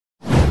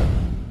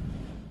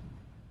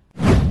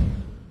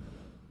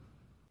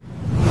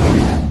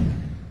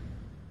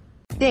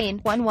Dane,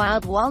 one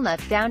wild walnut.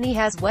 Downey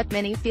has what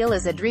many feel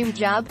is a dream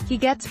job. He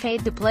gets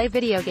paid to play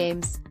video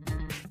games.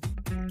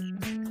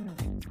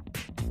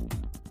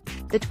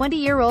 The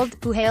 20-year-old,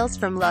 who hails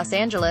from Los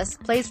Angeles,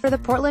 plays for the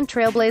Portland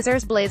Trail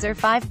Blazers. Blazer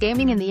 5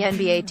 Gaming in the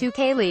NBA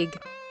 2K League.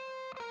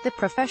 The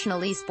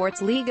professional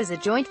esports league is a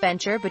joint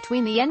venture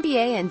between the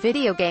NBA and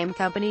video game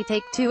company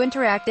Take-Two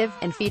Interactive,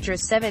 and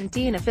features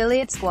 17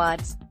 affiliate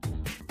squads.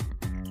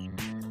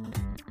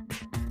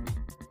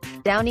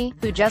 Downey,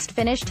 who just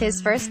finished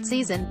his first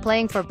season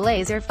playing for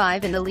Blazer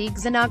 5 in the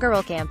league's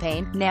inaugural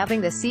campaign,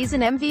 nabbing the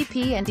season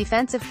MVP and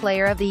Defensive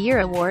Player of the Year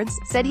awards,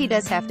 said he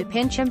does have to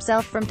pinch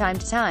himself from time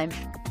to time.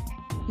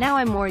 "Now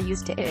I'm more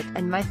used to it,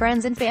 and my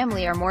friends and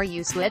family are more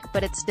used to it,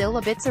 but it's still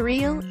a bit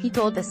surreal," he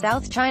told the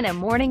South China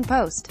Morning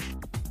Post.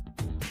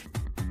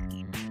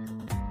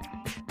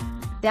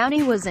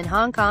 Downey was in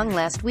Hong Kong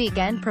last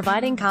weekend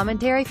providing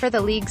commentary for the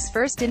league's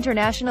first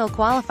international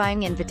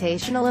qualifying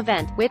invitational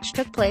event, which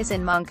took place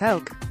in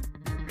Mongkok.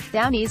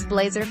 Downey's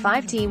Blazer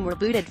 5 team were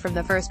booted from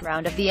the first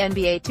round of the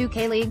NBA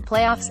 2K League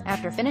playoffs,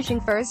 after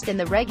finishing first in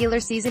the regular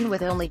season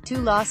with only 2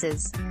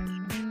 losses.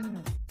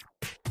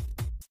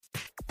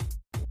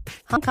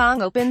 Hong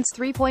Kong opens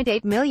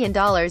 $3.8 million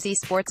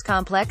esports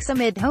complex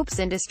amid hopes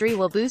industry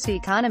will boost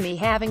economy.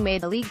 Having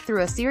made the league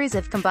through a series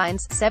of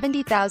combines,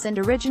 70,000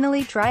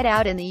 originally tried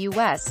out in the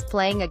U.S.,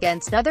 playing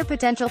against other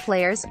potential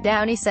players,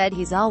 Downey said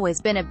he's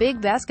always been a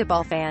big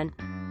basketball fan.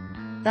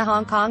 The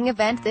Hong Kong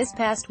event this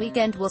past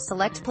weekend will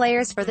select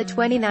players for the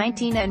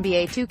 2019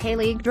 NBA 2K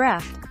League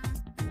draft.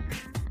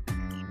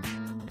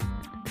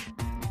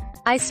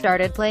 "I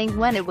started playing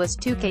when it was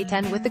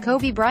 2K10 with the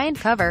Kobe Bryant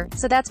cover,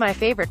 so that's my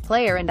favorite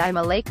player and I'm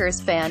a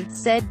Lakers fan,"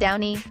 said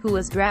Downey, who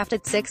was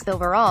drafted 6th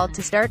overall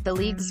to start the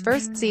league's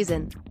first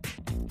season.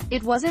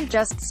 "It wasn't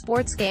just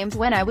sports games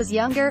when I was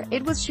younger,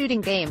 it was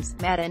shooting games,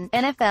 Madden,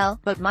 NFL,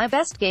 but my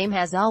best game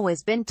has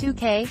always been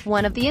 2K.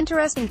 One of the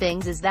interesting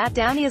things is that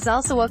Downey is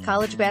also a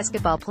college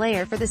basketball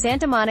player for the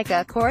Santa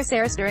Monica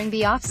Corsairs during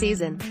the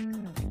off-season.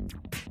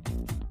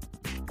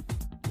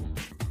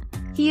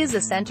 He is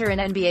a center in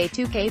NBA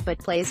 2K but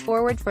plays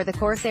forward for the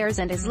Corsairs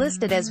and is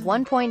listed as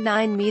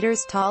 1.9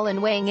 meters tall and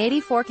weighing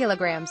 84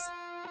 kilograms.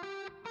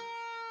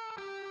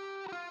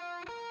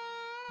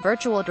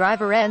 Virtual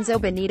driver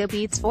Enzo Benito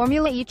beats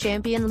Formula E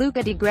champion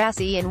Luca Di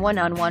Grassi in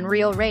one-on-one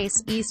real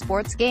race.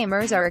 Esports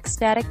gamers are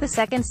ecstatic. The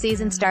second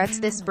season starts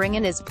this spring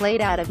and is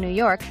played out of New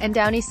York, and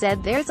Downey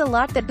said there's a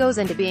lot that goes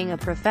into being a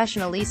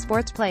professional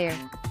esports player.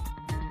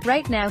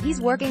 Right now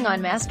he's working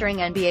on mastering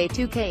NBA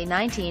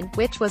 2K19,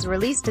 which was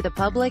released to the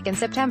public in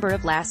September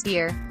of last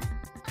year.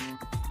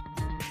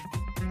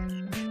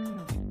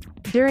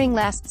 During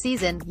last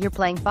season, you're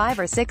playing 5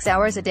 or 6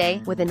 hours a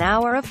day, with an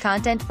hour of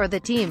content for the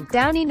team.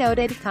 Downey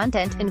noted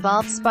content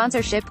involves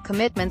sponsorship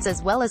commitments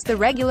as well as the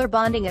regular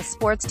bonding a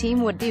sports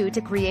team would do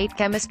to create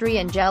chemistry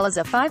and gel as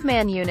a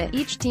 5-man unit.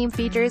 Each team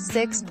features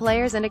 6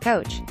 players and a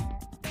coach.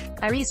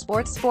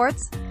 Sports,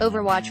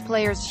 Overwatch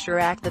players sure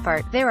act the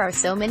part. There are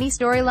so many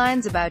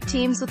storylines about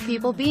teams with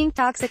people being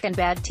toxic and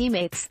bad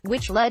teammates,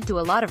 which led to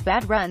a lot of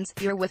bad runs.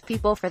 You're with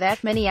people for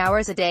that many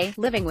hours a day,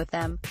 living with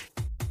them.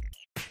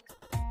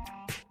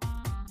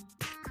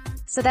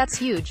 So that's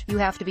huge. You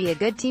have to be a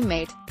good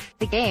teammate.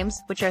 The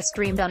games, which are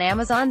streamed on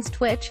Amazon's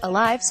Twitch, a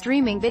live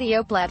streaming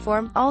video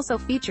platform, also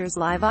features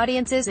live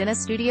audiences in a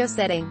studio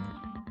setting.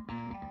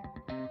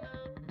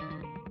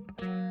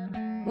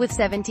 With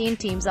 17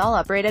 teams all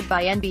operated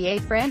by NBA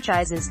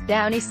franchises,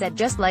 Downey said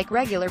just like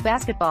regular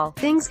basketball,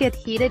 things get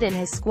heated and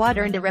his squad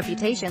earned a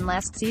reputation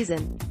last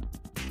season.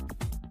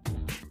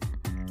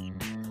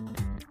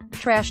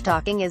 "Trash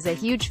talking is a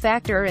huge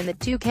factor in the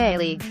 2K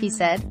League," he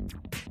said.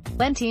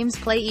 "When teams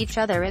play each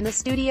other in the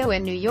studio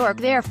in New York,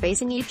 they are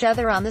facing each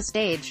other on the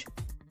stage.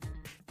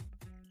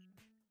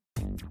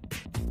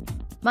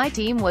 My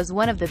team was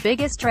one of the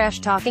biggest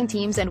trash-talking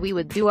teams and we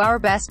would do our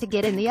best to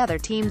get in the other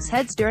team's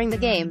heads during the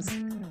games.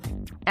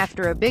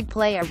 After a big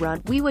play or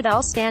run, we would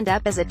all stand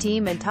up as a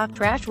team and talk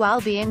trash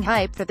while being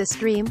hyped for the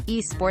stream."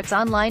 Esports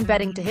online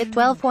betting to hit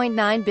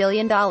 $12.9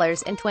 billion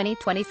in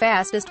 2020,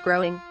 fastest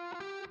growing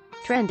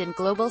trend in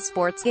global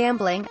sports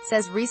gambling,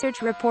 says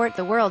research report.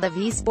 The world of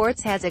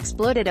esports has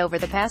exploded over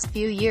the past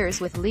few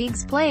years, with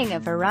leagues playing a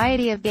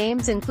variety of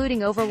games including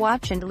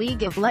Overwatch and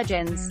League of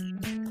Legends.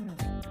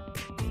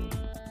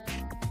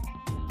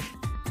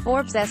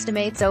 Forbes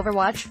estimates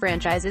Overwatch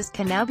franchises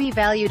can now be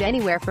valued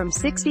anywhere from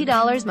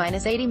 $60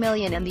 minus $80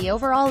 million, and the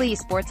overall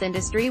esports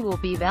industry will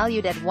be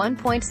valued at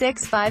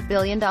 $1.65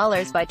 billion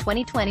by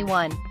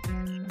 2021.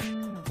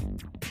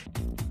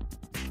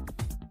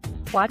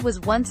 What was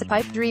once a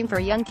pipe dream for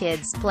young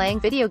kids, playing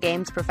video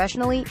games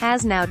professionally,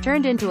 has now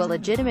turned into a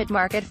legitimate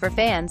market for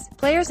fans,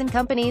 players and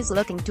companies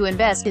looking to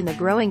invest in the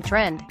growing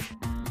trend.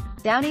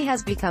 Downey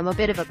has become a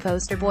bit of a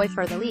poster boy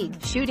for the league,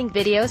 shooting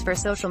videos for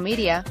social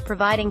media,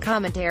 providing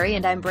commentary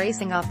and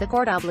embracing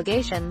off-the-court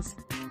obligations.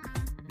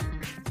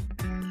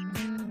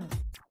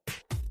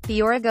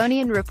 The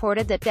Oregonian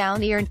reported that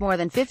Downey earned more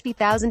than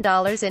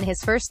 $50,000 in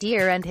his first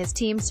year and his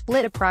team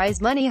split a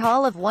prize money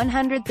haul of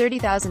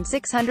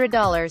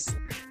 $130,600.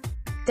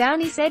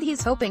 Downey said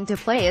he's hoping to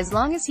play as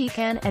long as he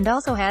can, and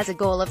also has a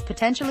goal of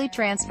potentially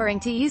transferring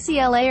to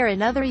UCLA or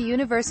another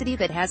university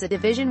that has a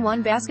Division I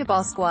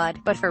basketball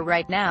squad, but for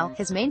right now,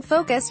 his main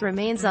focus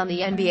remains on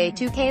the NBA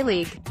 2K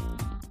League.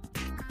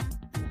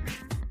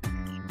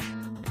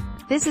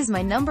 "This is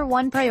my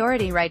 #1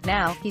 priority right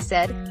now," he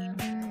said.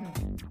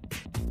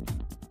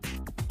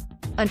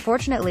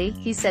 Unfortunately,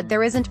 he said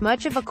there isn't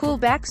much of a cool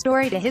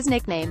backstory to his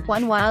nickname,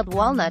 One Wild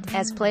Walnut,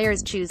 as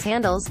players choose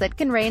handles that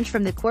can range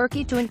from the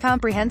quirky to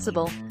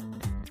incomprehensible.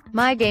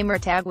 "My gamer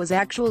tag was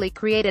actually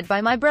created by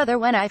my brother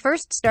when I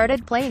first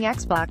started playing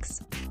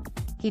Xbox.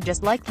 He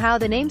just liked how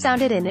the name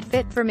sounded and it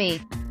fit for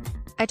me.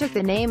 I took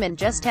the name and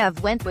just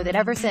have went with it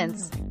ever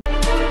since."